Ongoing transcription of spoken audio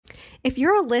If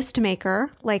you're a list maker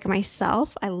like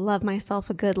myself, I love myself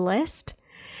a good list,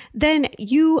 then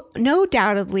you no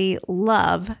doubtedly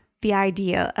love the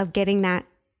idea of getting that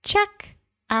check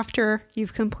after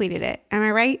you've completed it. Am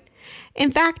I right?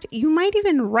 In fact, you might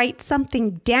even write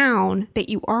something down that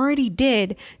you already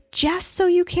did just so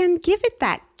you can give it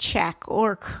that check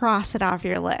or cross it off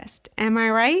your list. Am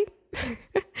I right?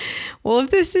 Well,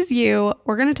 if this is you,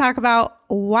 we're going to talk about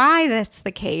why that's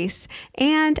the case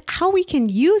and how we can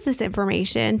use this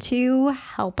information to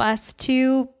help us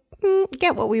to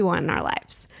get what we want in our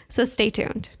lives. So stay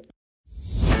tuned.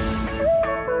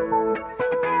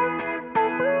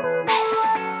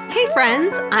 Hey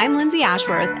friends, I'm Lindsay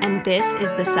Ashworth, and this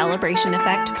is the Celebration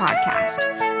Effect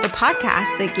podcast, the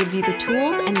podcast that gives you the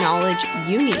tools and knowledge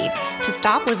you need to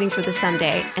stop living for the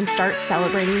someday and start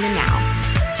celebrating the now.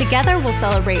 Together, we'll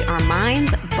celebrate our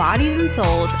minds, bodies, and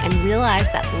souls and realize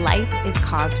that life is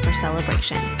cause for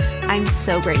celebration. I'm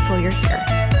so grateful you're here.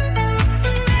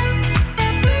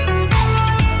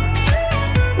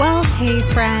 Well, hey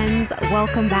friends,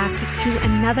 welcome back to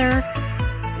another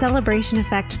Celebration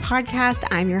Effect podcast.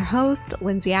 I'm your host,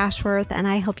 Lindsay Ashworth, and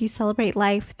I help you celebrate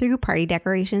life through party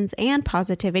decorations and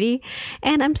positivity.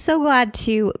 And I'm so glad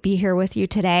to be here with you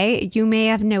today. You may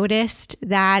have noticed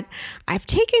that I've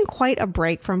taken quite a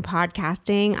break from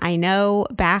podcasting. I know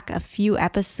back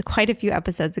quite a few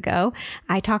episodes ago,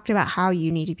 I talked about how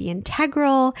you need to be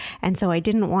integral. And so I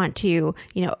didn't want to,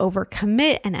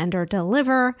 overcommit and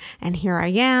underdeliver. And here I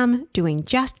am doing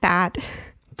just that.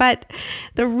 But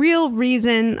the real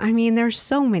reason, there's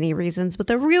so many reasons, but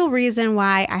the real reason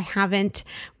why I haven't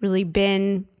really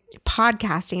been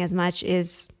podcasting as much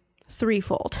is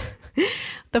threefold.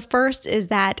 The first is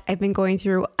that I've been going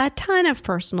through a ton of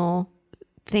personal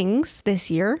things this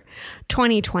year,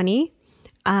 2020.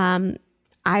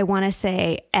 I want to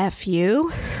say F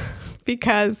you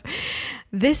because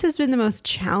this has been the most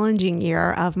challenging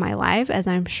year of my life, as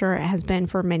I'm sure it has been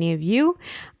for many of you.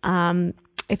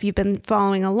 If you've been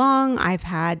following along, I've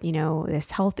had,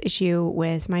 this health issue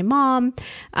with my mom.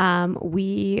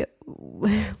 Let's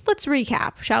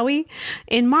recap, shall we?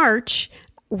 In March,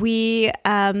 I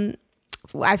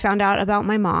found out about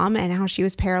my mom and how she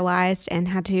was paralyzed and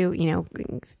had to,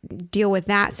 deal with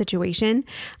that situation.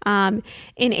 In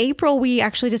April, we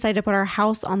actually decided to put our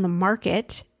house on the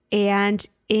market, and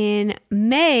in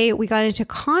May, we got into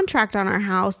contract on our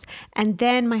house, and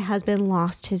then my husband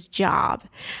lost his job.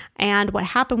 And what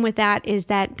happened with that is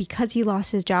that because he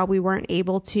lost his job, we weren't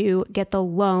able to get the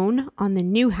loan on the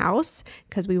new house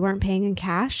because we weren't paying in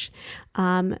cash.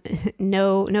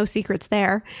 No secrets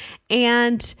there.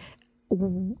 And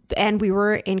we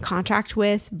were in contract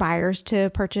with buyers to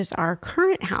purchase our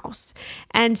current house.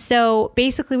 And so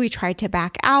basically we tried to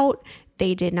back out.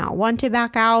 They did not want to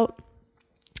back out.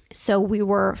 So we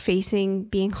were facing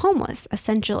being homeless,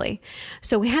 essentially.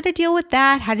 So we had to deal with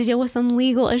that, had to deal with some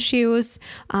legal issues,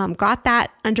 got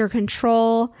that under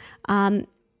control.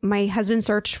 My husband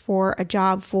searched for a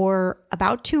job for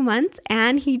about 2 months,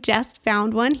 and he just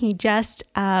found one. He just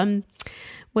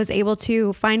was able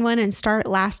to find one and start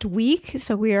last week.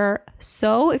 So we are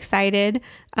so excited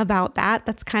about that.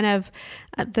 That's kind of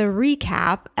the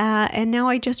recap. And now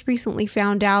I just recently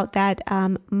found out that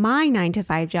my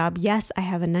 9-to-5 job, yes, I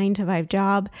have a 9-to-5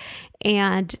 job,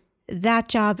 and that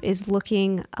job is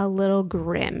looking a little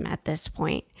grim at this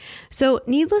point. So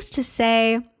needless to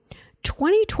say,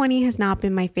 2020 has not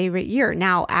been my favorite year.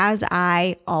 Now, as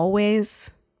I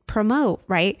always promote,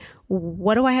 right?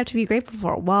 What do I have to be grateful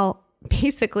for? Well,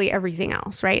 basically everything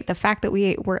else, right? The fact that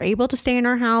we were able to stay in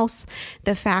our house,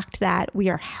 the fact that we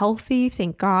are healthy,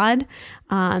 thank God.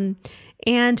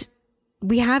 And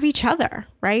we have each other,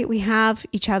 right? We have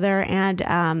each other,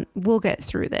 and we'll get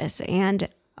through this. And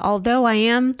although I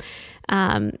am,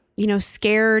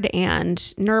 scared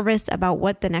and nervous about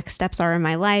what the next steps are in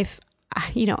my life,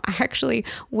 I actually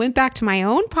went back to my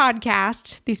own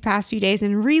podcast these past few days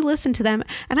and re-listened to them.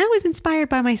 And I was inspired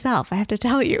by myself. I have to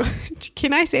tell you,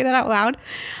 can I say that out loud?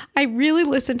 I really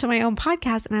listened to my own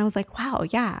podcast and I was like, wow,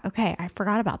 yeah, okay. I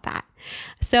forgot about that.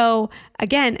 So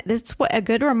again, that's a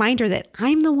good reminder that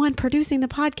I'm the one producing the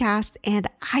podcast and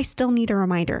I still need a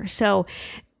reminder. So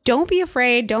don't be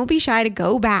afraid. Don't be shy to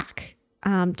go back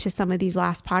to some of these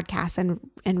last podcasts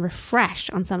and refresh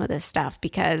on some of this stuff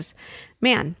because,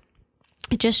 man,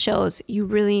 it just shows you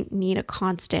really need a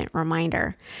constant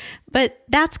reminder. But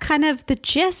that's kind of the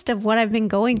gist of what I've been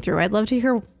going through. I'd love to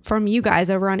hear from you guys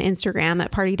over on Instagram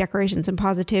at Party Decorations and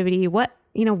Positivity. What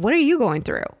are you going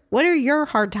through? What are your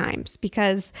hard times?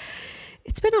 Because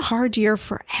it's been a hard year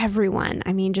for everyone.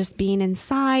 I mean, just being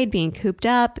inside, being cooped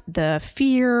up, the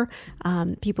fear,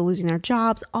 people losing their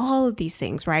jobs, all of these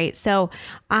things, right? So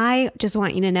I just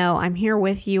want you to know I'm here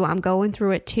with you. I'm going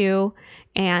through it too.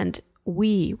 And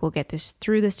we will get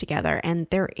through this together. And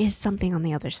there is something on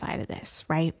the other side of this,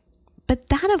 right? But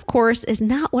that, of course, is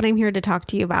not what I'm here to talk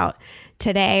to you about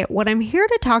today. What I'm here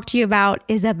to talk to you about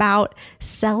is about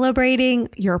celebrating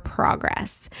your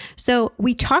progress. So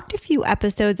we talked a few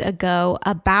episodes ago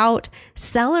about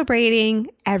celebrating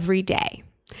every day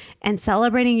and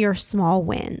celebrating your small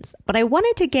wins. But I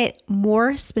wanted to get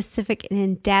more specific and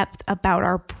in depth about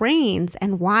our brains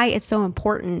and why it's so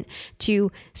important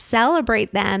to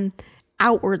celebrate them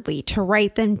outwardly, to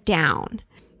write them down.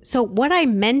 So what I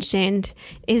mentioned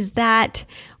is that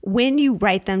when you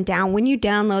write them down, when you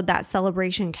download that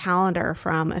celebration calendar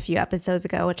from a few episodes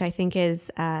ago, which I think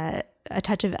is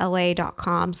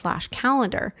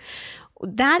atouchofla.com/calendar,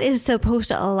 that is supposed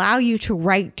to allow you to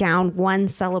write down one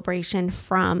celebration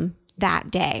from that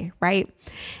day, right?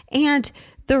 And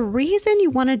the reason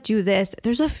you want to do this,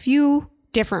 there's a few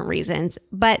different reasons,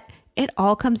 but it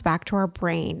all comes back to our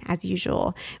brain as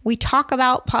usual. We talk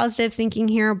about positive thinking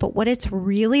here, but what it's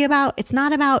really about, it's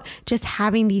not about just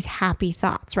having these happy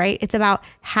thoughts, right? It's about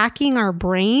hacking our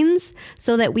brains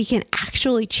so that we can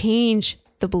actually change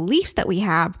the beliefs that we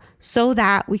have so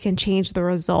that we can change the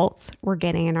results we're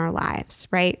getting in our lives,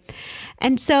 right?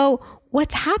 And so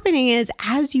what's happening is,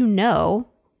 as you know,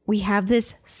 we have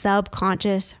this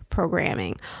subconscious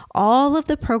programming, all of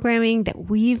the programming that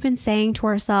we've been saying to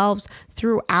ourselves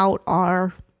throughout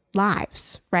our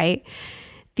lives, right?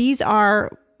 These are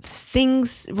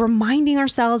things reminding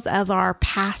ourselves of our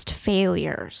past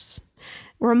failures,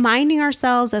 reminding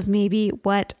ourselves of maybe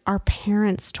what our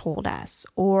parents told us,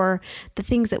 or the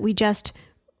things that we just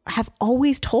have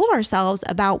always told ourselves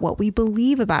about what we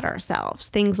believe about ourselves.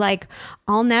 Things like,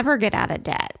 I'll never get out of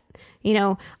debt.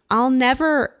 I'll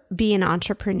never be an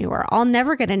entrepreneur. I'll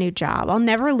never get a new job. I'll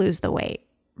never lose the weight,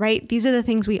 right? These are the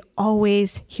things we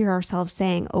always hear ourselves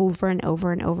saying over and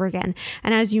over and over again.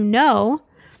 And as you know,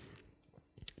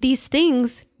 these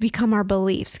things become our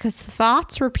beliefs because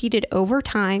thoughts repeated over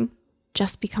time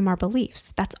just become our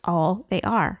beliefs. That's all they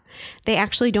are. They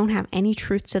actually don't have any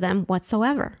truth to them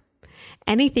whatsoever.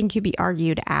 Anything could be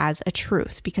argued as a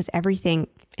truth because everything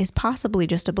is possibly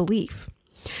just a belief.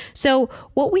 So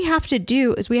what we have to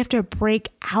do is we have to break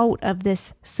out of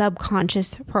this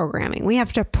subconscious programming. We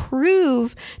have to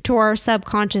prove to our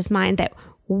subconscious mind that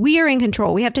we are in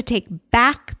control. We have to take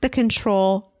back the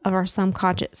control of our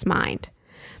subconscious mind.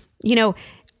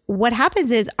 What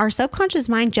happens is our subconscious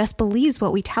mind just believes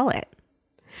what we tell it.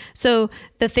 So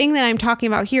the thing that I'm talking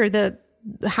about here,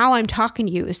 how I'm talking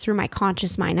to you is through my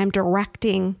conscious mind. I'm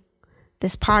directing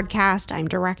this podcast. I'm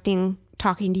directing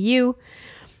talking to you.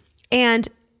 And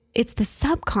it's the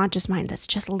subconscious mind that's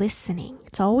just listening.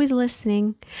 It's always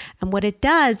listening. And what it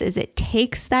does is it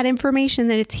takes that information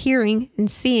that it's hearing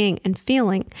and seeing and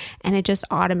feeling, and it just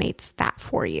automates that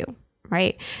for you,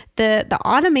 right? The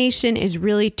automation is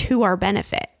really to our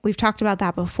benefit. We've talked about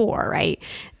that before, right?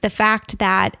 The fact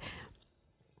that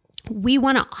we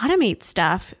want to automate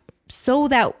stuff so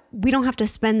that we don't have to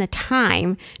spend the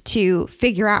time to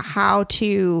figure out how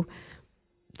to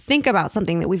think about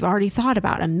something that we've already thought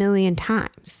about a million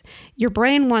times. Your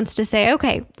brain wants to say,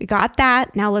 okay, we got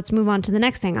that. Now let's move on to the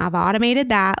next thing. I've automated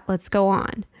that. Let's go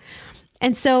on.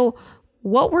 And so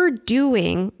what we're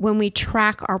doing when we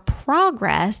track our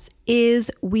progress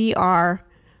is we are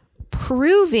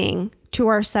proving to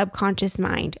our subconscious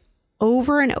mind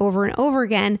over and over and over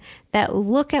again that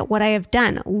look at what I have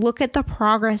done. Look at the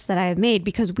progress that I have made,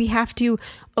 because we have to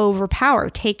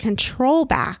take control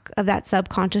back of that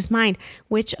subconscious mind,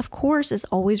 which of course is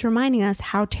always reminding us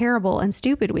how terrible and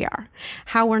stupid we are,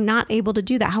 how we're not able to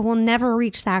do that, how we'll never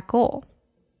reach that goal.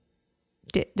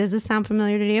 Does this sound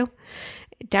familiar to you?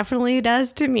 It definitely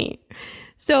does to me.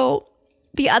 So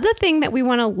the other thing that we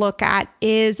want to look at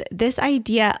is this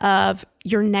idea of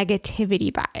your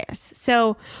negativity bias.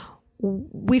 So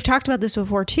we've talked about this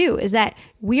before too, is that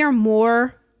we are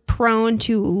more prone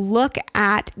to look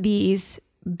at these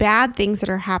bad things that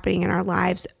are happening in our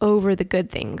lives over the good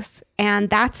things. And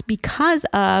that's because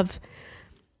of,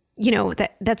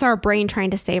 that's our brain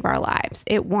trying to save our lives.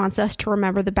 It wants us to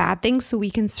remember the bad things so we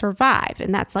can survive.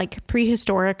 And that's like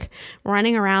prehistoric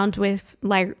running around with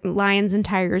lions and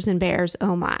tigers and bears.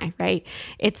 Oh my, right?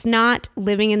 It's not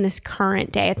living in this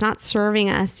current day. It's not serving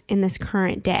us in this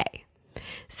current day.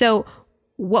 So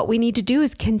what we need to do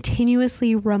is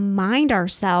continuously remind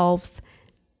ourselves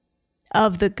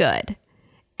of the good,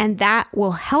 and that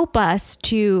will help us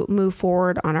to move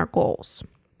forward on our goals.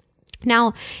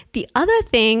 Now, the other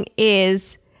thing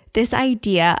is this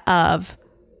idea of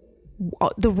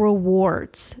the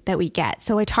rewards that we get.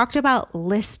 So I talked about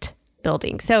list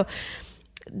building. So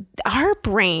our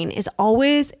brain is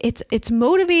always, it's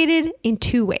motivated in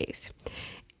two ways.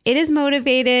 It is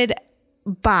motivated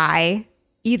by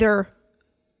either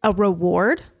a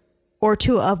reward or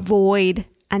to avoid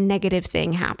a negative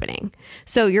thing happening.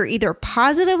 So you're either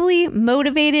positively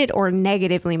motivated or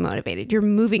negatively motivated. You're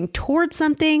moving towards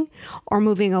something or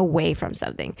moving away from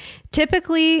something.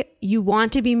 Typically, you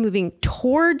want to be moving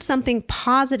towards something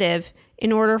positive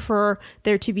in order for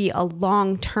there to be a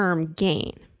long-term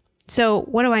gain. So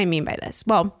what do I mean by this?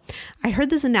 Well, I heard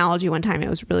this analogy one time. It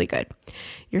was really good.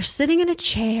 You're sitting in a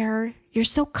chair. You're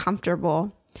so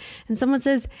comfortable. And someone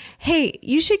says, hey,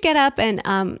 you should get up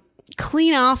and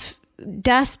clean off,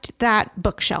 dust that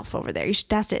bookshelf over there. You should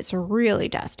dust it. It's really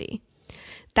dusty.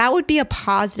 That would be a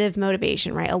positive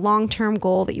motivation, right? A long-term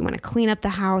goal that you want to clean up the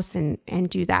house and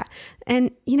do that.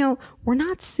 And, we're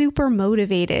not super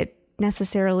motivated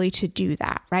necessarily to do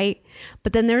that, right?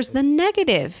 But then there's the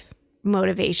negative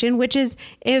motivation, which is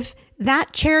if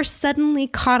that chair suddenly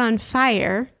caught on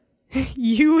fire,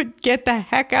 you would get the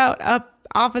heck up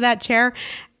off of that chair,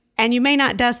 and you may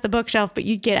not dust the bookshelf, but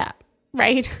you'd get up,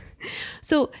 right?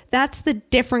 So that's the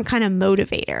different kind of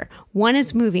motivator. One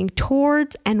is moving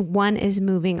towards and one is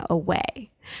moving away.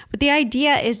 But the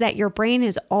idea is that your brain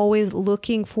is always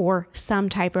looking for some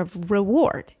type of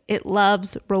reward. It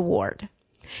loves reward.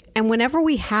 And whenever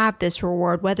we have this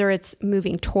reward, whether it's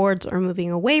moving towards or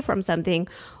moving away from something,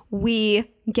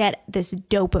 we get this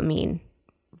dopamine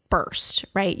burst,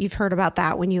 right? You've heard about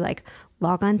that when you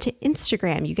log on to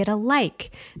Instagram, you get a like,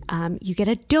 you get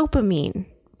a dopamine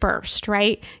burst,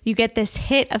 right? You get this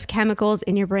hit of chemicals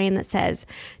in your brain that says,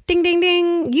 ding, ding,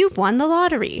 ding, you've won the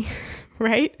lottery,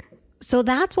 right? So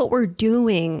that's what we're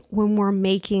doing when we're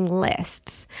making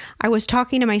lists. I was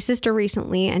talking to my sister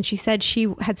recently, and she said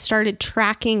she had started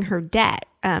tracking her debt,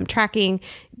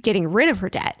 getting rid of her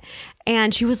debt.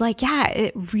 And she was like, yeah,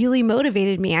 it really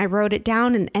motivated me. I wrote it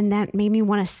down and that made me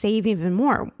want to save even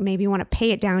more, maybe want to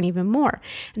pay it down even more.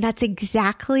 And that's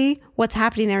exactly what's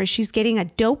happening there. Is she's getting a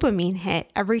dopamine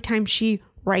hit every time she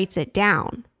writes it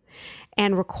down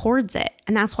and records it.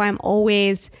 And that's why I'm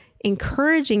always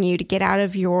encouraging you to get out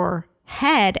of your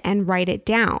head and write it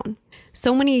down.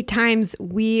 So many times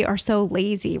we are so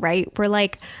lazy, right? We're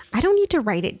like, I don't need to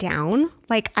write it down.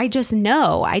 I just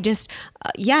know.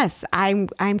 Yes, I'm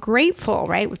grateful,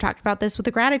 right? We've talked about this with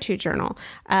the gratitude journal.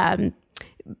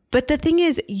 But the thing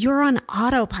is, you're on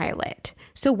autopilot.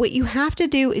 So what you have to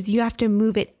do is you have to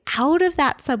move it out of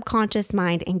that subconscious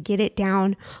mind and get it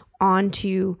down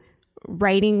onto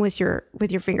writing with your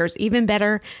fingers. Even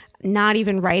better, not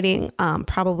even writing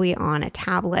probably on a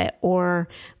tablet or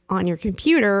on your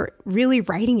computer, really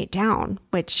writing it down,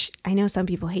 which I know some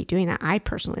people hate doing that. I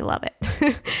personally love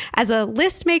it. As a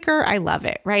list maker, I love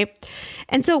it, right?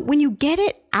 And so when you get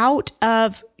it out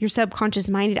of your subconscious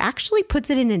mind, it actually puts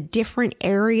it in a different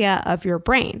area of your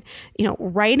brain.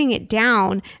 Writing it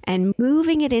down and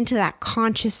moving it into that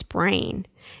conscious brain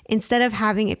instead of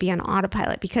having it be on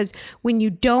autopilot. Because when you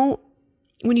don't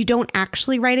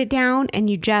actually write it down and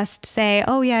you just say,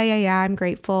 oh, yeah, I'm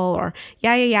grateful, or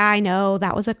yeah, I know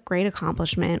that was a great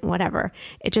accomplishment, whatever.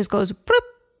 It just goes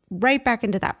right back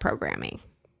into that programming.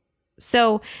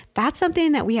 So that's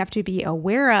something that we have to be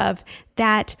aware of,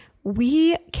 that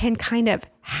we can kind of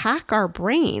hack our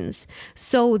brains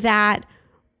so that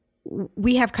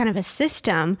we have kind of a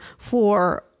system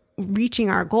for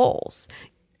reaching our goals.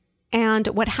 And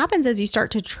what happens as you start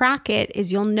to track it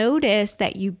is you'll notice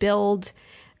that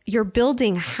you're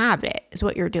building habit is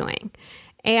what you're doing.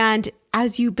 And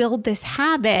as you build this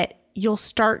habit, you'll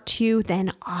start to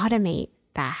then automate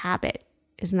that habit.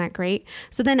 Isn't that great?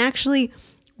 So then actually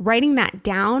writing that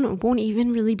down won't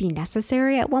even really be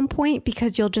necessary at one point,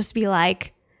 because you'll just be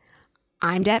like,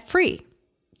 I'm debt free.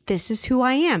 This is who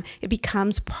I am. It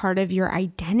becomes part of your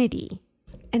identity.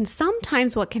 And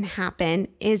sometimes what can happen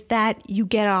is that you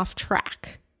get off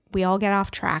track. We all get off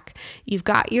track. You've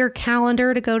got your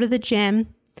calendar to go to the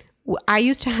gym. I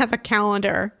used to have a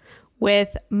calendar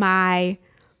with my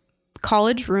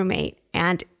college roommate,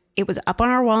 and it was up on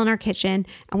our wall in our kitchen,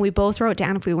 and we both wrote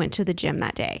down if we went to the gym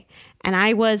that day. And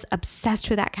I was obsessed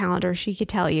with that calendar. She could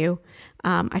tell you.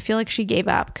 I feel like she gave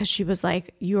up because she was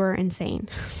like, you're insane,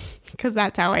 because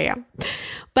that's how I am.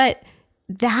 But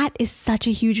that is such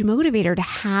a huge motivator to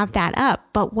have that up.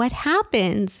 But what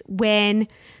happens when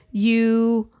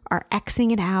you are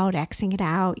Xing it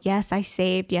out? Yes, I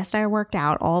saved. Yes, I worked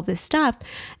out, all this stuff.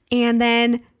 And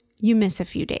then you miss a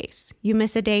few days. You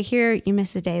miss a day here, you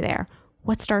miss a day there.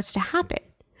 What starts to happen?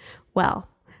 Well,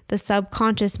 the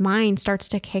subconscious mind starts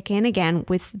to kick in again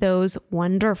with those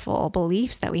wonderful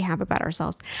beliefs that we have about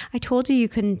ourselves. I told you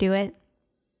couldn't do it.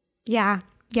 Yeah,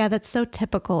 that's so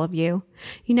typical of you.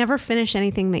 You never finish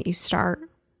anything that you start.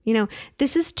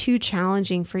 This is too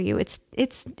challenging for you. It's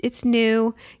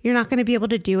new. You're not going to be able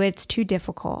to do it. It's too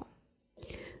difficult.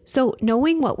 So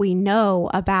knowing what we know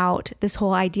about this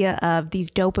whole idea of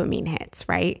these dopamine hits,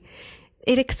 right?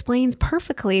 It explains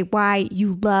perfectly why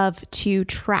you love to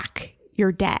track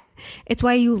your debt. It's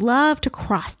why you love to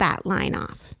cross that line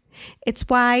off. It's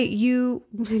why you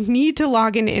need to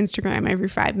log into Instagram every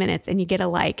 5 minutes and you get a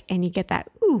like and you get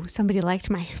that, ooh, somebody liked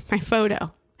my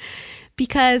photo.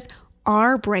 Because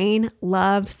our brain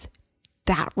loves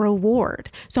that reward.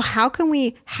 So how can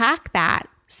we hack that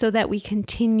so that we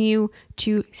continue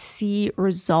to see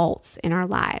results in our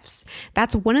lives?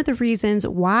 That's one of the reasons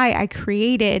why I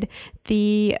created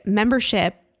the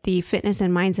membership, the fitness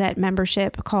and mindset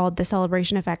membership called the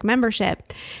Celebration Effect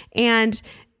membership. And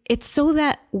it's so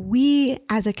that we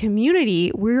as a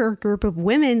community, we're a group of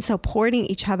women supporting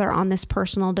each other on this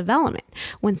personal development.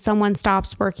 When someone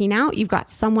stops working out, you've got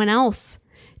someone else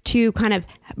to kind of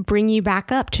bring you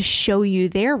back up, to show you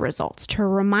their results, to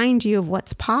remind you of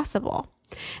what's possible.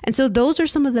 And so those are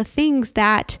some of the things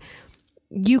that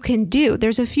you can do.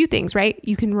 There's a few things, right?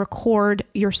 You can record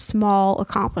your small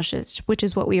accomplishments, which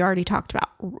is what we already talked about.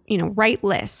 Write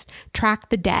lists, track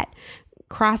the debt,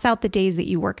 cross out the days that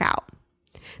you work out.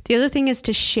 The other thing is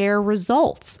to share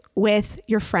results with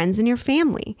your friends and your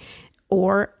family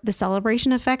or the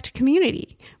Celebration Effect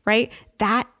community, right?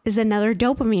 That is another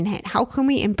dopamine hit. How can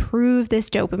we improve this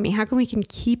dopamine? How can we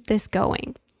keep this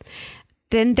going?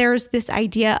 Then there's this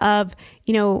idea of,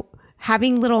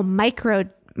 having little micro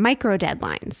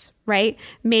deadlines, right?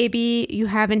 Maybe you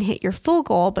haven't hit your full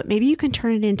goal, but maybe you can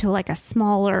turn it into like a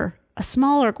smaller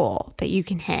goal that you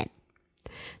can hit.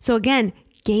 So again,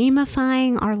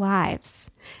 gamifying our lives.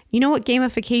 You know what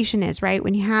gamification is, right?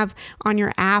 When you have on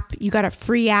your app, you got a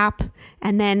free app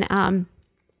and then,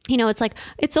 it's like,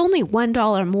 it's only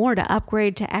 $1 more to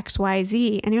upgrade to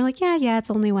XYZ. And you're like, yeah, it's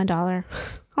only $1.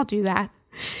 I'll do that.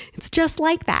 It's just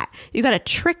like that. You got to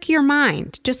trick your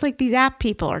mind, just like these app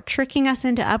people are tricking us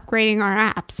into upgrading our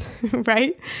apps,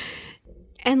 right?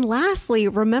 And lastly,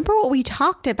 remember what we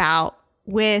talked about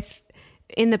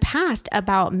in the past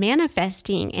about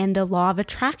manifesting and the law of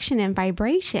attraction and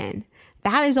vibration.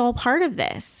 That is all part of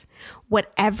this.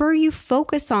 Whatever you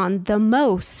focus on the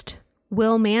most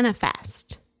will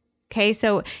manifest. Okay,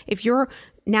 so if you're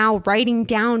now writing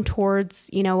down towards,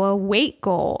 a weight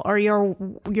goal, or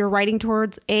you're writing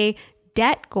towards a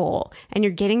debt goal, and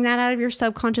you're getting that out of your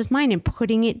subconscious mind and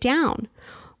putting it down,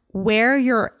 where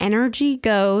your energy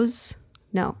goes,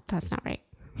 no, that's not right.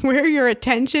 Where your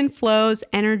attention flows,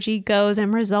 energy goes,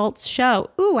 and results show.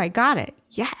 Ooh, I got it.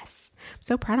 Yes. I'm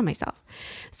so proud of myself.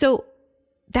 So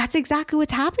that's exactly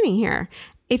what's happening here.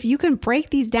 If you can break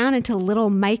these down into little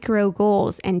micro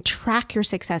goals and track your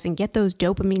success and get those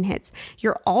dopamine hits,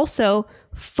 you're also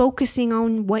focusing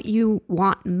on what you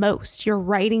want most. You're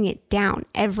writing it down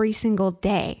every single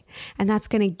day. And that's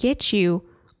going to get you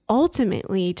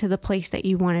ultimately to the place that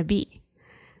you want to be.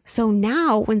 So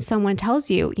now when someone tells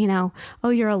you, oh,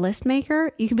 you're a list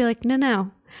maker, you can be like,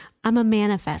 no, I'm a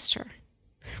manifester,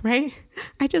 right?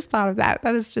 I just thought of that.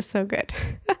 That is just so good.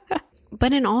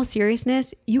 But in all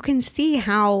seriousness, you can see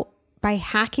how by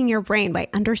hacking your brain, by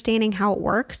understanding how it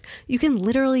works, you can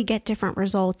literally get different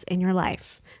results in your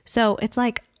life. So it's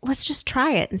like, let's just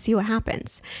try it and see what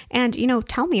happens. And,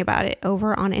 tell me about it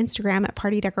over on Instagram at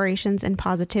Party Decorations and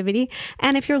Positivity.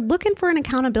 And if you're looking for an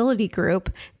accountability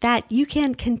group that you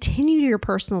can continue your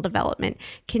personal development,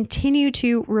 continue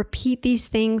to repeat these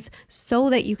things so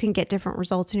that you can get different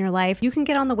results in your life, you can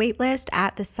get on the wait list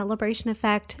at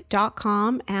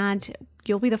thecelebrationeffect.com and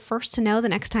you'll be the first to know the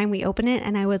next time we open it,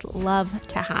 and I would love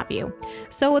to have you.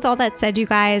 So with all that said, you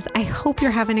guys, I hope you're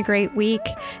having a great week.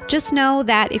 Just know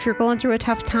that if you're going through a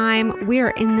tough time, we are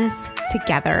in this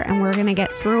together and we're going to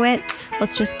get through it.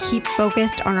 Let's just keep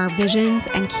focused on our visions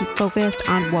and keep focused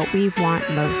on what we want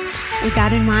most. With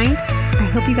that in mind, I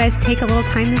hope you guys take a little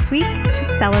time this week to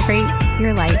celebrate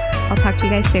your life. I'll talk to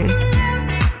you guys soon.